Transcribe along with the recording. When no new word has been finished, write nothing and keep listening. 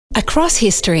Across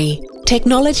history,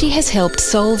 technology has helped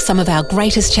solve some of our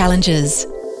greatest challenges.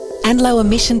 And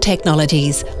low-emission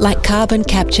technologies like carbon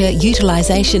capture,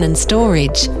 utilisation and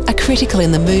storage are critical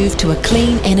in the move to a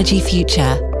clean energy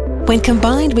future. When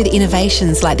combined with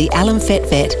innovations like the Allam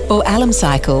or Allam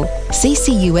Cycle,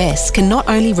 CCUS can not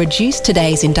only reduce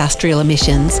today's industrial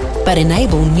emissions, but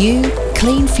enable new,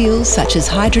 clean fuels such as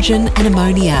hydrogen and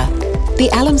ammonia. The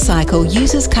Allam Cycle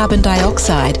uses carbon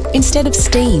dioxide instead of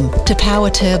steam to power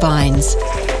turbines.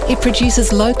 It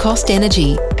produces low-cost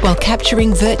energy while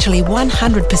capturing virtually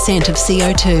 100% of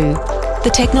CO2. The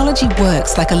technology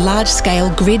works like a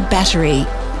large-scale grid battery,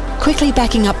 quickly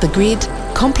backing up the grid,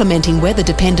 complementing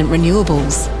weather-dependent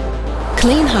renewables.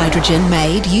 Clean hydrogen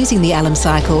made using the Allam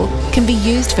Cycle can be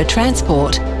used for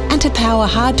transport and to power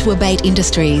hard-to-abate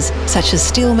industries such as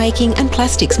steelmaking and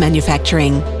plastics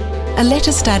manufacturing. A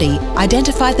Letter study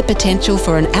identified the potential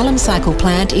for an Allam Cycle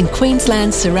plant in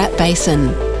Queensland's Surat Basin.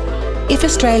 If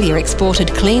Australia exported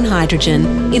clean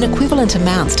hydrogen in equivalent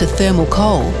amounts to thermal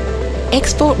coal,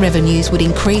 export revenues would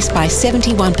increase by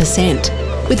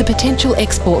 71%, with a potential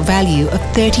export value of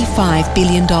 $35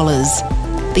 billion.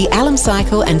 The Allam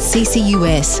Cycle and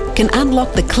CCUS can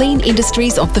unlock the clean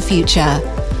industries of the future,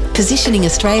 positioning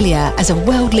Australia as a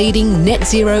world-leading net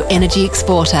zero energy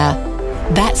exporter.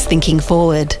 That's thinking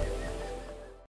forward.